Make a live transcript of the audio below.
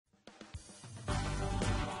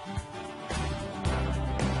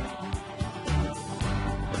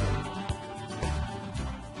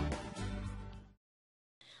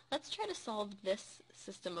let's try to solve this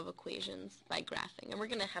system of equations by graphing, and we're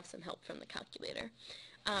going to have some help from the calculator.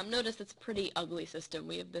 Notice it's a pretty ugly system.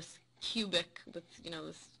 We have this cubic with,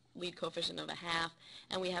 this lead coefficient of 1/2,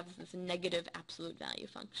 and we have this negative absolute value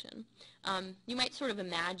function. You might sort of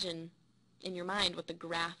imagine in your mind what the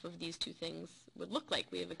graph of these two things would look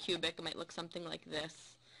like. We have a cubic, it might look something like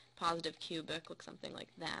this. Positive cubic looks something like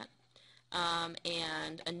that.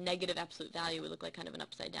 And a negative absolute value would look like kind of an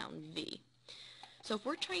upside down V. So if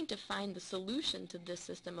we're trying to find the solution to this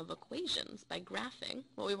system of equations by graphing,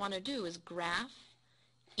 what we want to do is graph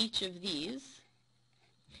each of these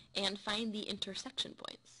and find the intersection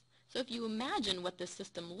points. So if you imagine what this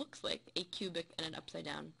system looks like, a cubic and an upside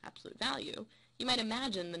down absolute value, you might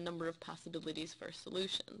imagine the number of possibilities for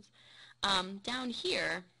solutions. Down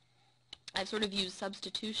here, I've sort of used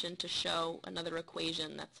substitution to show another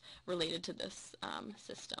equation that's related to this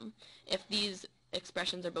system. If these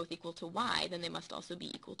expressions are both equal to y, then they must also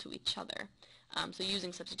be equal to each other. So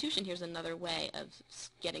using substitution, here's another way of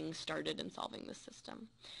getting started in solving this system.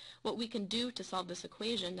 What we can do to solve this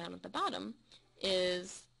equation down at the bottom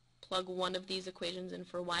is plug one of these equations in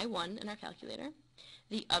for y1 in our calculator,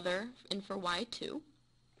 the other in for y2,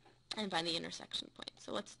 and find the intersection point.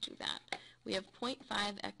 So let's do that. We have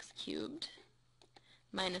 0.5x cubed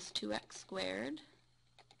minus 2x squared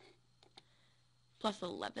plus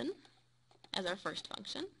 11 as our first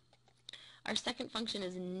function. Our second function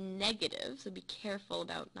is negative, so be careful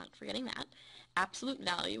about not forgetting that. Absolute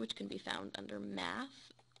value, which can be found under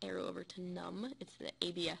math, arrow over to num, it's the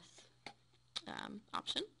ABS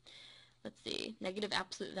option. Let's see, negative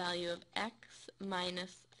absolute value of x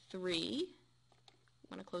minus 3, I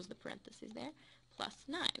want to close the parentheses there, plus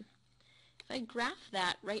 9. If I graph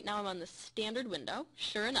that, right now I'm on the standard window.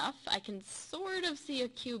 Sure enough, I can sort of see a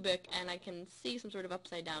cubic and I can see some sort of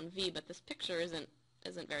upside down V, but this picture isn't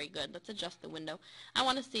very good. Let's adjust the window. I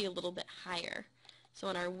want to see a little bit higher. So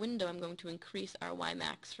in our window, I'm going to increase our Y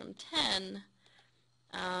max from 10,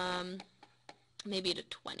 maybe to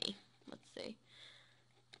 20. Let's see.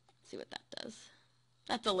 Let's see what that does.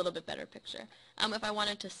 That's a little bit better picture. If I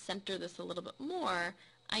wanted to center this a little bit more,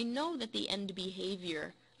 I know that the end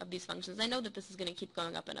behavior of these functions, I know that this is going to keep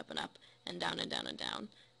going up and up and up and down and down and down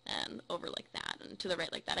and over like that and to the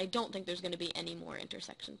right like that. I don't think there's going to be any more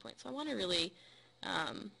intersection points. So I want to really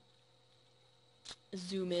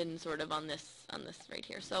zoom in sort of on this right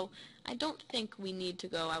here. So I don't think we need to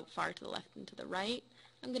go out far to the left and to the right.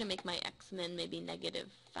 I'm going to make my x min maybe negative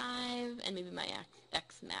 5 and maybe my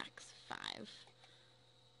x max 5.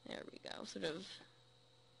 There we go. Sort of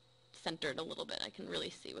centered a little bit. I can really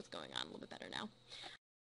see what's going on a little bit better now.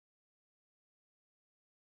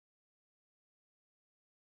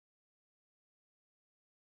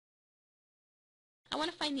 I want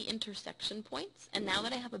to find the intersection points, and now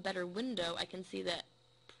that I have a better window, I can see that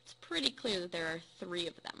it's pretty clear that there are 3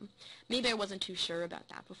 of them. Maybe I wasn't too sure about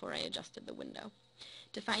that before I adjusted the window.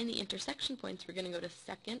 To find the intersection points, we're going to go to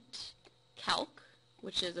Second Calc,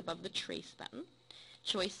 which is above the Trace button,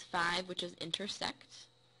 Choice 5, which is Intersect,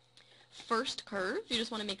 First Curve, you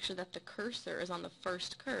just want to make sure that the cursor is on the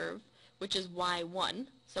first curve, which is y1.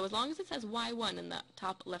 So as long as it says y1 in the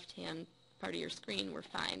top left-hand part of your screen, we're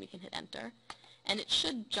fine. We can hit Enter. And it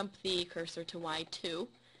should jump the cursor to y2.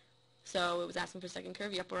 So it was asking for second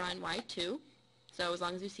curve. Yep, we're on y2. So as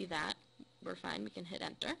long as you see that, we're fine. We can hit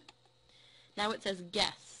Enter. Now it says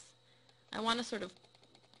Guess. I want to sort of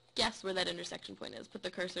guess where that intersection point is. Put the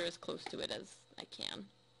cursor as close to it as I can.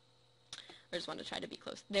 I just want to try to be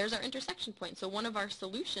close. There's our intersection point. So one of our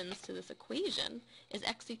solutions to this equation is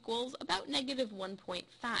x equals about negative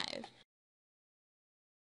 1.5.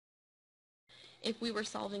 If we were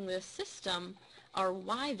solving this system, our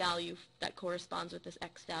y value that corresponds with this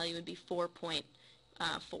x value would be 4.46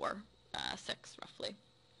 roughly.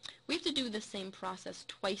 We have to do the same process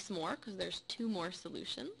twice more because there's 2 more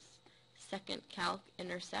solutions. Second Calc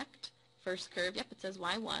intersect, first curve, yep, it says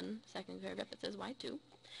y1, second curve, yep, it says y2.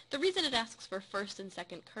 The reason it asks for first and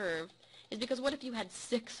second curve is because what if you had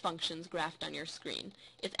 6 functions graphed on your screen?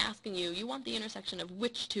 It's asking you, you want the intersection of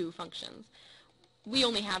which 2 functions? We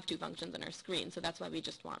only have 2 functions on our screen, so that's why we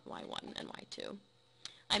just want y1 and y2.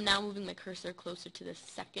 I'm now moving my cursor closer to the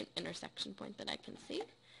second intersection point that I can see.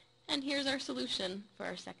 And here's our solution for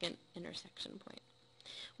our second intersection point.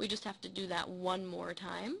 We just have to do that one more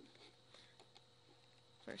time.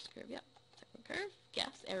 First curve, yep. Second curve,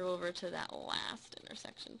 guess. Arrow over to that last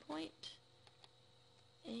intersection point.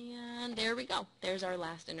 And there we go. There's our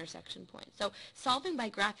last intersection point. So solving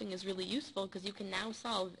by graphing is really useful because you can now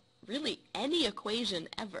solve really any equation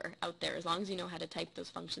ever out there as long as you know how to type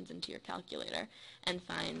those functions into your calculator and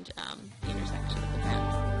find the intersection of the graph.